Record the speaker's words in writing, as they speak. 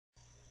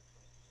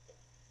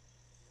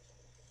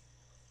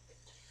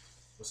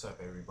What's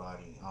up,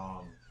 everybody?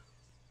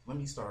 Let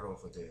me start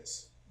off with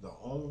this. The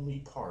only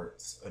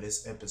parts of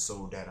this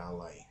episode that I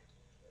liked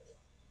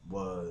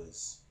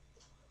was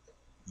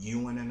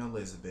Ewan and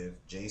Elizabeth,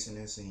 Jason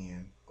and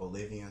Sam,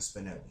 Olivia and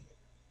Spinelli.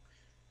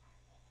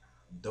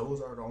 Those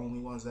are the only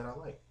ones that I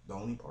like. The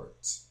only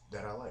parts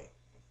that I like.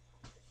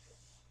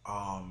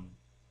 Um,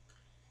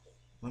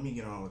 Let me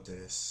get on with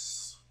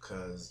this,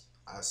 cause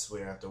I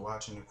swear after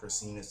watching the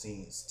Christina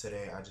scenes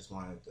today, I just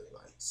wanted to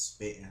like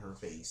spit in her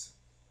face.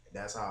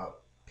 That's how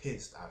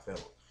pissed I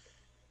felt.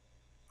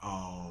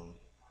 Um,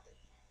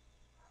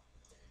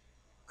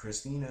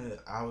 Christina,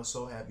 I was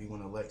so happy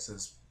when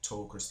Alexis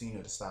told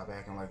Christina to stop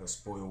acting like a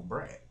spoiled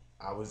brat.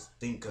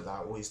 Cause I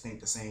always think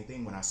the same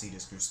thing when I see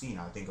this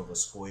Christina. I think of a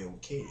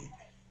spoiled kid.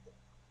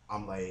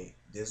 I'm like,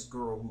 this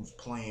girl who's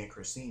playing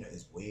Christina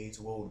is way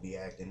too old to be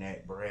acting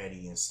that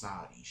bratty and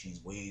snotty.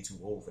 She's way too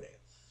old for that.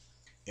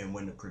 And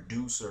when the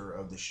producer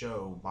of the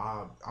show,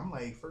 Mob, I'm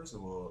like, first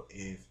of all,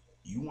 if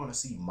you want to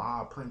see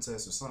Mob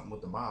Princess or something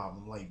with the mob,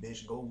 I'm like,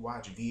 bitch, go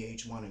watch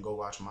VH1 and go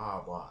watch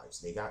Mob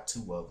Wives. They got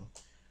two of them.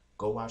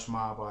 Go watch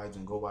Mob Wives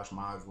and go watch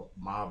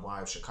Mob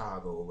Wives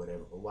Chicago or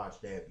whatever. Go watch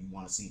that if you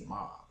want to see the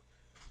mob.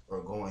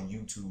 Or go on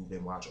YouTube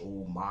and watch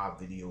old mob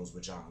videos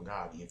with John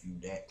Gotti if you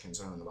that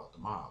concerned about the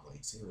mob.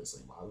 Like,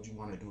 seriously, why would you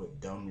want to do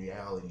a dumb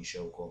reality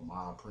show called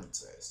Mob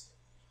Princess?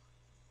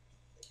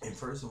 And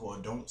first of all,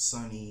 don't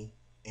Sonny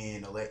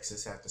and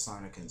Alexis have to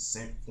sign a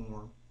consent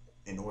form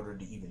in order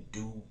to even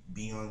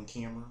be on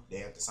camera? They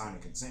have to sign a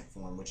consent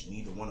form, which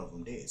neither one of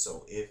them did.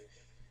 So if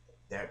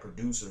that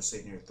producer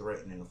sitting there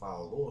threatening to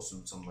file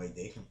lawsuits, I'm like,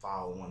 they can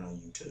file one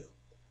on you too.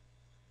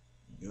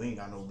 You ain't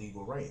got no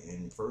legal right.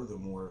 And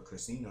furthermore,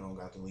 Christina don't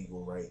got the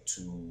legal right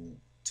to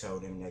tell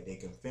them that they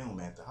can film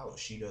at the house.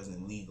 She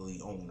doesn't legally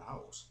own the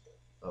house.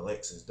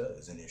 Alexis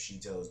does. And if she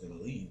tells them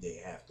to leave,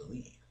 they have to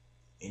leave.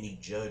 Any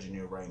judge in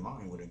their right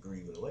mind would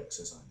agree with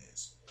Alexis on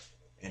this.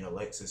 And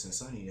Alexis and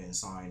Sonny didn't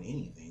sign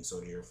anything,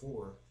 so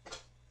therefore,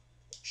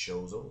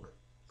 show's over.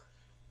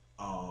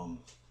 Um,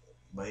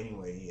 but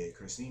anyway, yeah,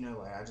 Christina,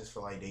 like I just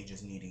feel like they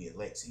just need to get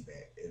Lexi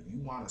back. If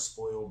you want a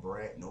spoiled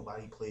brat,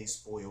 nobody plays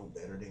spoiled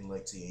better than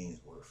Lexi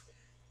Ainsworth.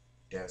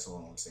 That's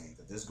all I'm saying.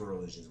 Cause this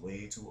girl is just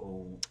way too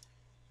old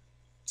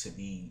to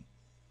be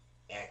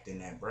acting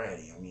that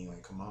bratty. I mean,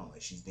 like, come on,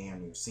 like she's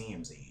damn near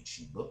Sam's age.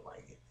 She looked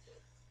like it.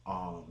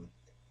 Um.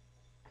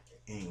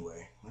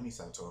 Anyway, let me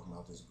stop talking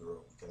about this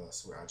girl because I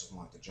swear I just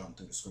wanted to jump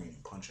through the screen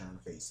and punch her in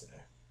the face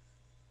today.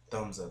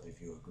 Thumbs up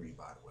if you agree,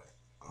 by the way.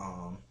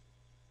 Um.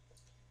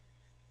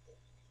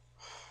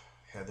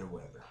 Heather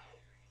Weber,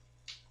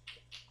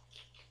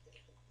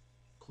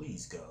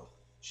 please go.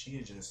 She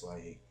is just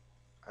like,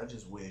 I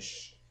just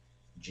wish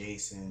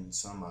Jason,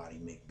 somebody,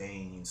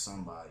 McBain,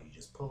 somebody,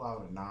 just pull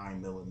out a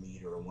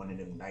 9mm or one of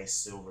them nice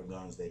silver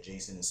guns that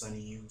Jason and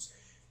Sonny use.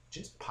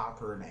 Just pop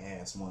her in the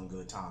ass one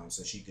good time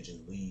so she could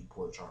just leave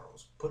Port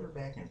Charles. Put her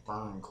back in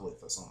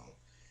Ferncliff or something.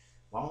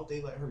 Why don't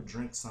they let her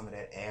drink some of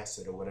that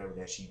acid or whatever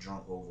that she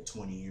drunk over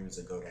 20 years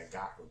ago that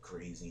got her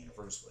crazy in the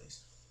first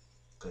place?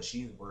 Because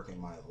she's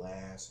working my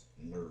last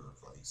nerve,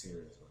 like,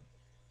 seriously.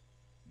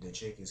 The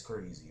chick is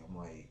crazy. I'm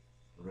like,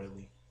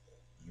 really?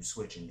 You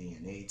switching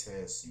DNA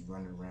tests, you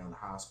running around the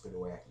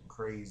hospital acting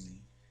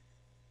crazy.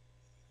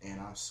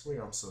 And I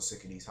swear I'm so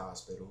sick of these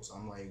hospitals.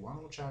 I'm like, why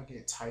don't y'all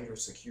get tighter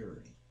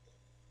security?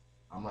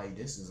 I'm like,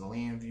 this is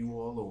Landview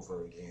all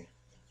over again.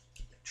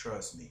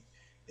 Trust me.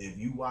 If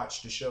you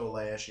watched the show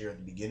last year, at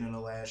the beginning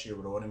of last year,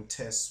 with all them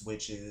test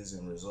switches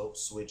and result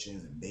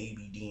switches and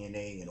baby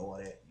DNA and all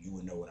that, you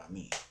would know what I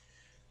mean.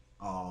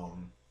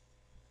 Um,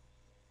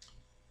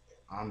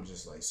 I'm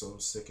just like so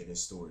sick of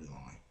this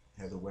storyline.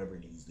 Heather Weber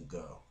needs to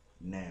go.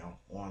 Now,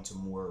 on to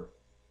more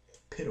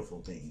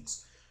pitiful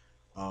things.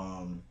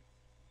 Um,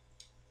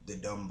 the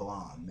dumb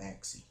blonde,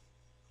 Maxie.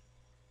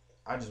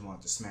 I just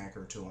want to smack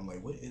her too. I'm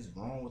like, what is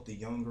wrong with the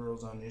young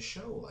girls on this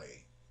show?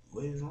 Like,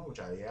 what is wrong with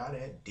y'all? Y'all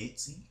that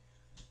ditzy?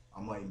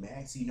 I'm like,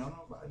 Maxie, don't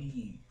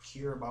nobody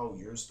care about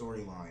your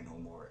storyline no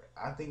more.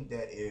 I think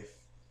that if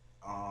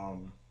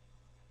um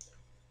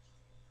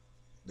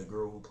the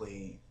girl who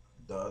played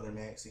the other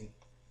Maxie,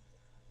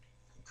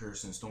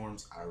 Kirsten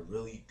Storms, I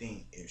really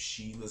think if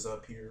she was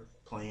up here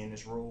playing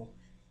this role,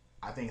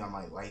 I think I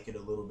might like it a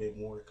little bit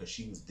more because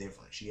she was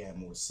different. She had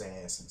more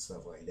sass and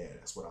stuff like that.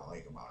 That's what I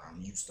like about her.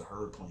 I'm used to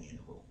her playing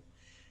the role.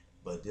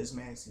 But this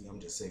Maxie, I'm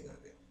just sick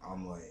of it.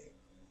 I'm like,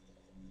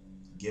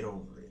 get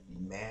over it.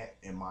 Matt,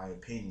 in my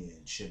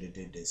opinion, should have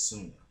did this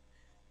sooner.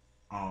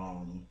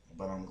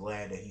 But I'm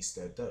glad that he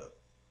stepped up.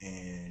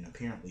 And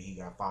apparently he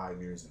got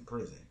 5 years in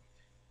prison.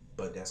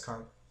 But that's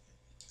kind of,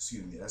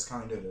 excuse me, that's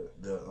kind of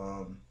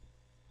the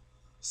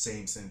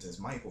same sentence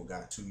Michael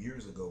got 2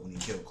 years ago when he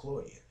killed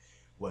Claudia.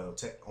 Well,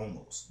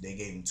 almost. They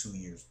gave him 2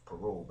 years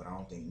parole, but I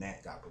don't think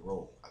Matt got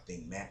parole. I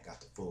think Matt got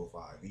the full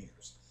 5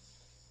 years.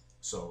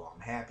 So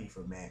I'm happy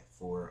for Matt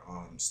for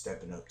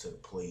stepping up to the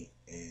plate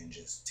and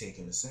just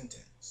taking the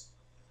sentence.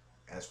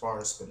 As far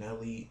as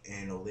Spinelli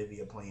and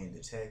Olivia playing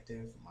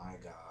detective, my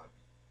God,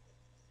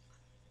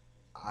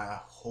 I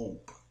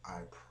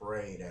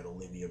pray that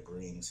Olivia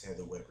brings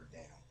Heather Weber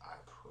down. I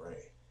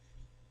pray.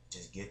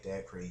 Just get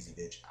that crazy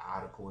bitch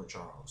out of Port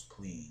Charles,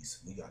 please.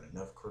 We got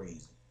enough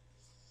crazy.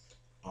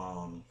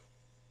 Um.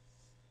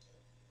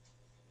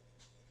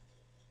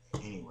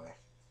 Anyway,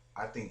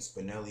 I think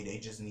Spinelli, they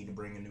just need to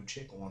bring a new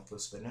chick on for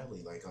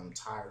Spinelli. Like, I'm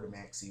tired of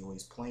Maxie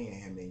always playing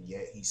him, and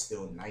yet he's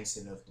still nice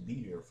enough to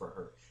be there for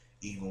her,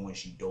 even when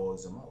she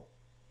dogs him out.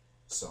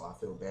 So I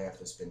feel bad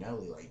for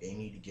Spinelli. Like, they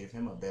need to give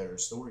him a better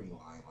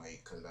storyline.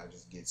 Like, because I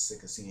just get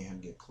sick of seeing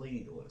him get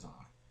played all the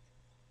time.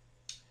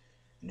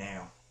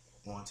 Now,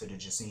 on to the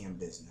Jassim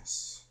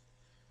business.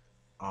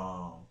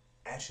 Um,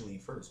 Actually,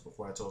 first,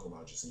 before I talk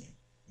about Jassim,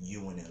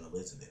 Ewan and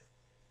Elizabeth.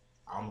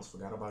 I almost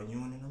forgot about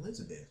Ewan and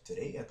Elizabeth.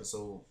 Today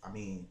episode, I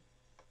mean,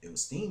 it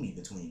was steamy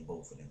between the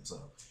both of them. So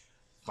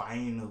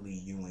finally,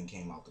 Ewan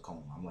came out the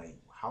coma. I'm like,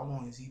 how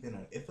long has he been?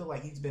 It felt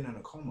like he's been in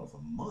a coma for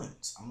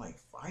months. I'm like,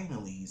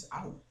 finally, he's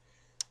out.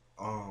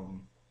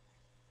 Um,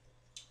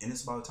 and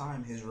it's about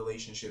time his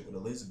relationship with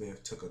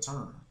Elizabeth took a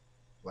turn.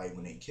 Like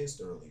when they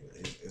kissed earlier,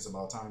 it's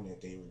about time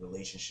that their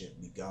relationship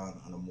begun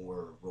on a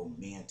more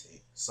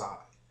romantic side.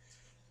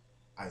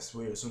 I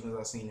swear, as soon as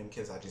I seen them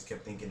kiss, I just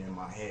kept thinking in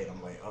my head,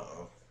 I'm like,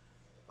 uh-oh,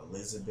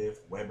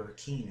 Elizabeth Weber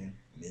Keenan,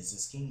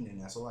 Mrs. Keenan.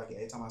 That's all I get.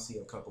 Every time I see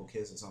a couple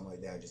kiss or something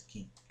like that, I just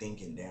keep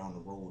thinking down the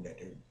road that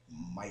there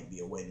might be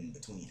a wedding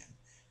between them.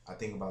 I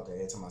think about that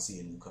every time I see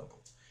a new couple.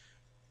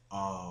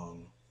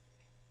 Um,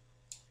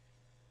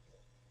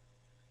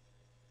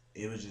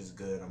 it was just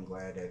good. I'm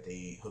glad that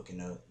they hooking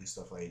up and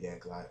stuff like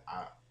that. Cause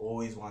I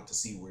always want to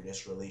see where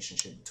this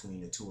relationship between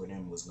the two of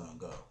them was gonna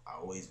go. I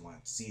always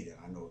wanted to see that.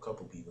 I know a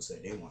couple people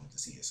said they wanted to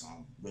see it, so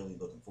I'm really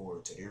looking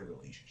forward to their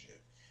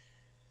relationship.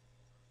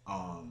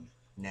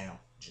 Now,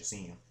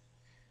 Jasim.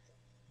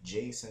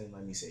 Jason,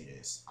 let me say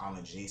this. I'm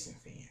a Jason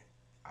fan.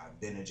 I've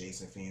been a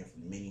Jason fan for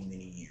many,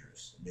 many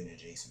years. Been a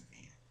Jason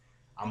fan.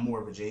 I'm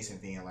more of a Jason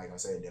fan, like I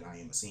said, than I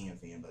am a Sam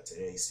fan, but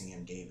today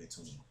Sam gave it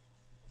to me.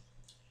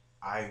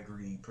 I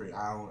agree.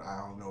 I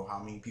don't know how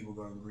many people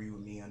gonna agree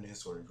with me on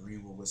this or agree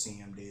with what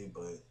Sam did,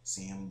 but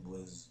Sam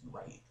was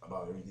right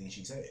about everything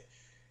she said.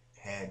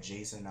 Had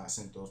Jason not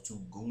sent those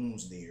two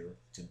goons there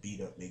to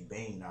beat up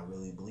McBain, I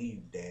really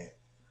believe that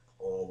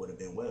all would have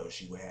been well.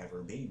 She would have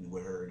her baby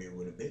with her. There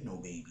would have been no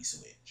baby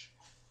switch,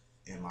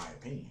 in my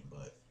opinion.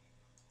 But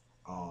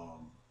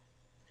um,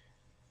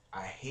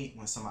 I hate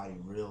when somebody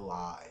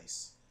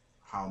realize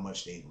how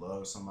much they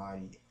love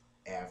somebody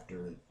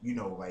after,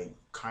 like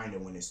kind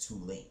of when it's too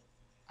late.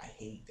 I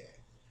hate that.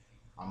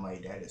 I'm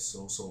like, that is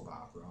so soap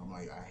opera. I'm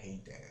like, I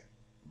hate that.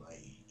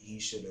 Like, he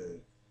should have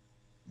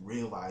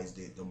realized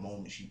it the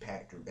moment she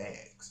packed her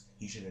bags.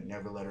 He should have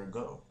never let her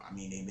go. I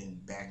mean, they've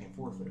been back and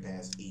forth for the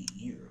past 8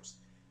 years.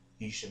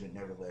 He should have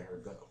never let her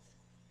go.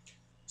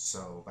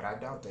 So, but I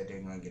doubt that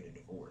they're gonna get a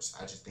divorce.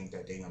 I just think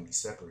that they're gonna be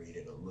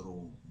separated a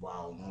little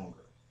while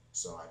longer.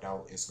 So I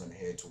doubt it's gonna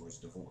head towards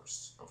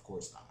divorce. Of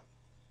course not.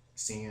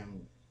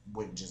 Sam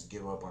wouldn't just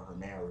give up on her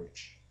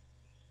marriage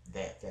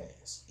that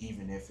fast,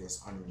 even if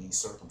it's under these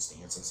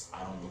circumstances.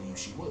 I don't believe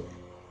she would.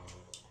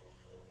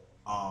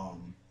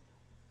 Um,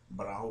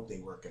 but I hope they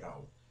work it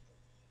out.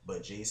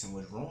 But Jason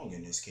was wrong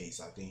in this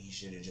case. I think he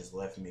should have just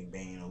left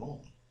McBain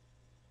alone.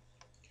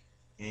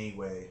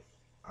 Anyway,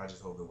 I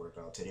just hope it worked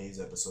out. Today's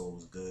episode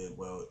was good.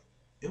 Well,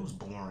 it was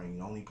boring.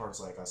 The only parts,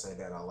 like I said,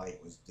 that I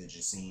liked was the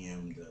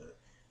Jassim, the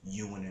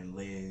Ewan and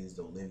Liz,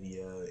 the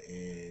Olivia,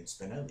 and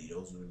Spinelli.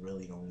 Those were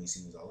really the only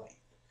scenes I liked.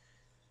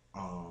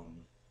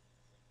 Um,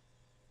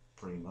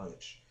 Pretty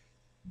much.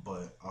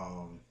 But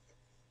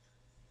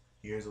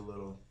here's a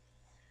little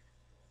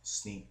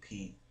sneak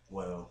peek.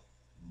 Well,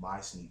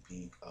 my sneak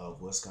peek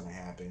of what's gonna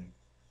happen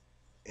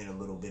in a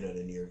little bit of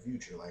the near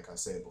future. Like I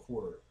said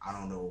before, I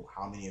don't know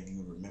how many of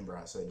you remember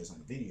I said this in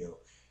the video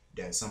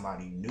that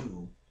somebody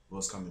knew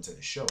was coming to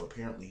the show.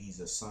 Apparently, he's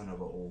the son of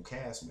an old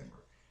cast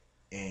member,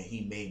 and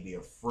he may be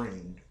a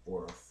friend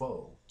or a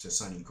foe to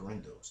Sonny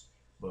Corinthos.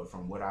 But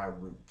from what I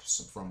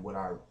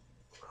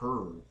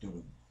heard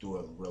through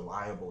a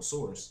reliable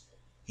source,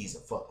 he's a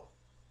foe.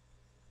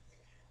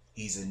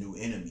 He's a new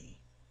enemy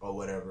or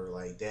whatever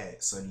like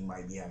that. Sonny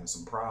might be having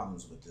some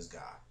problems with this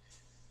guy.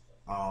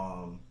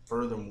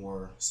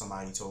 Furthermore,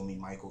 somebody told me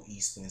Michael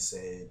Easton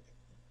said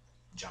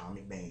John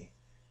McBain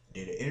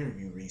did an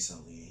interview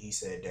recently, and he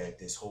said that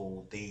this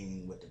whole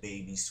thing with the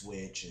baby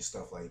switch and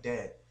stuff like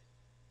that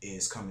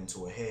is coming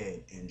to a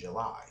head in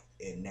July.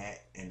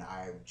 And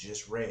I've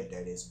just read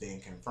that it's been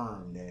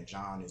confirmed that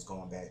John is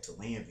going back to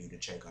Landview to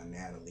check on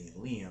Natalie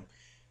and Liam.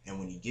 And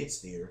when he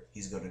gets there,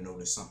 he's going to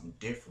notice something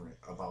different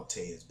about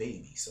Taya's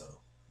baby. So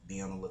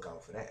be on the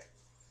lookout for that.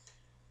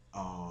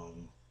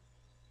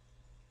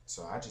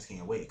 So I just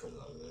can't wait because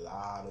a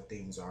lot of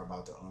things are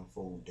about to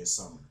unfold this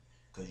summer.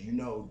 Because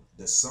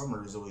the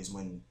summer is always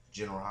when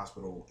General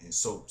Hospital and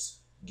soaps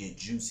get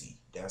juicy.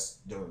 That's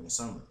during the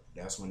summer.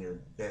 That's when their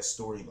best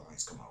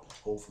storylines come out.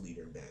 Hopefully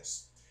their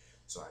best.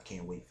 So I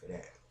can't wait for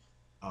that.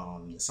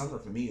 The summer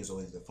for me is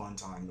always the fun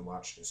time to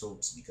watch the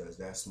soaps because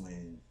that's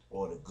when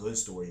all the good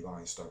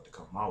storylines start to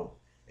come out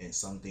and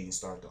some things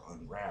start to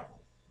unravel.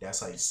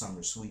 That's like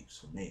summer sweeps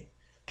for me.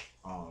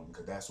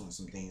 Because that's when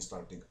some things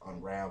start to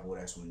unravel.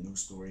 That's when new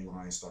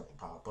storylines start to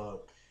pop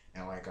up.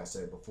 And like I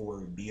said before,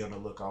 be on the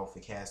lookout for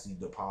Cassie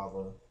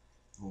DePava,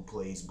 who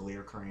plays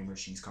Blair Kramer.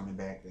 She's coming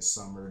back this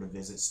summer to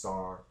visit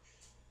Star.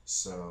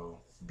 So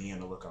be on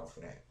the lookout for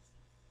that.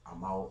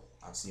 I'm out.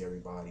 I'll see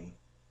everybody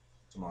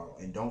tomorrow.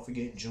 And don't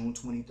forget June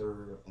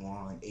 23rd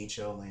on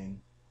HLN.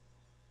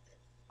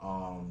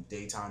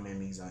 Daytime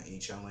Emmys on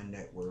HLN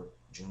Network,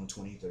 June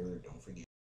 23rd. Don't forget.